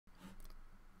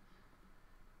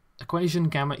Equation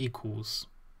gamma equals,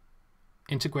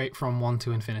 integrate from 1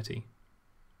 to infinity.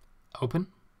 Open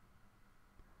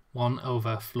 1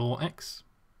 over floor x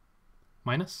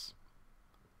minus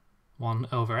 1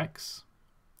 over x,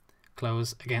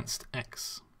 close against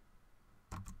x.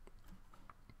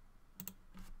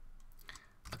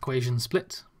 Equation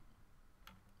split,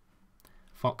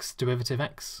 Fox derivative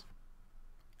x,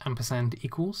 ampersand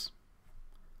equals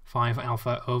 5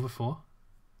 alpha over 4,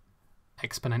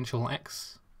 exponential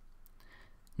x,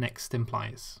 next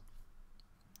implies.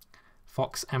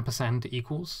 Fox ampersand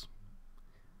equals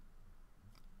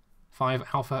 5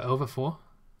 alpha over 4,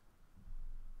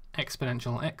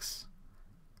 exponential x,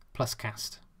 plus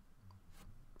cast.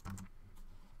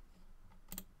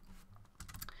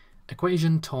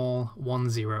 Equation tall 1,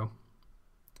 0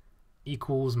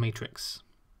 equals matrix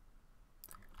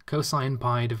cosine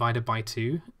pi divided by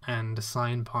 2 and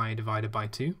sine pi divided by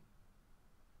 2.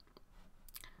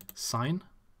 Sine,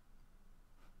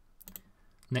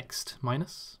 next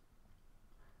minus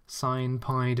sine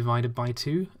pi divided by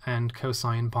 2 and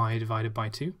cosine pi divided by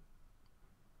 2.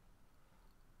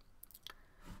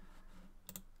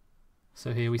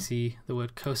 So here we see the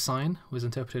word cosine was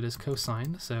interpreted as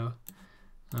cosine, so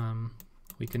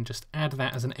we can just add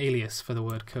that as an alias for the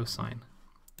word cosine.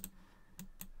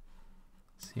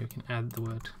 So here we can add the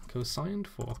word cosine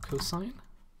for cosine.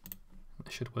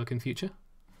 That should work in future.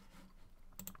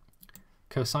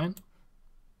 Cosine.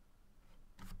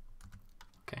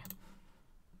 Okay.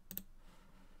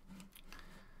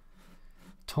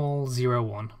 Tall 0,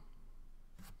 1.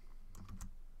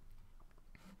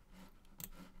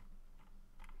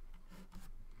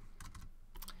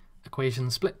 Equation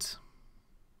split.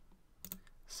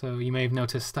 So you may have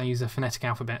noticed I use a phonetic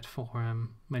alphabet for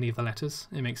many of the letters.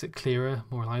 It makes it clearer,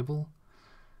 more reliable.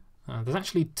 There's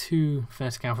actually 2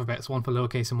 phonetic alphabets, one for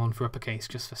lowercase and one for uppercase,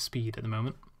 just for speed at the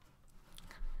moment.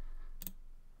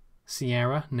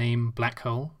 Sierra, name black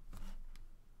hole.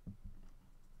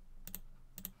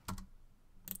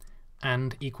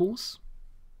 And equals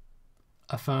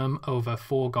affirm over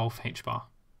 4 golf h bar.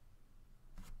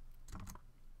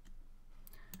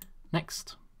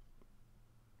 Next.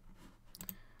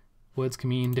 Words can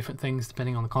mean different things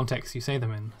depending on the context you say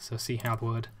them in, so see how the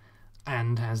word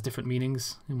and has different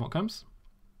meanings in what comes.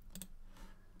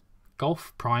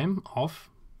 Golf prime of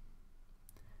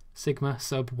sigma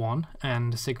sub 1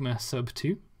 and sigma sub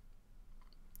 2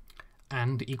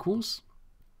 and equals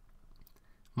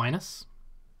minus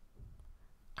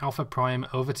alpha prime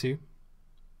over 2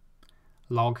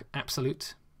 log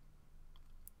absolute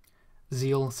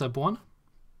zeal sub 1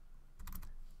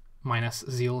 minus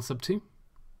zeal sub 2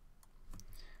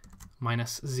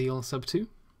 minus zeal sub 2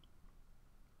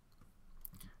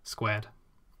 squared.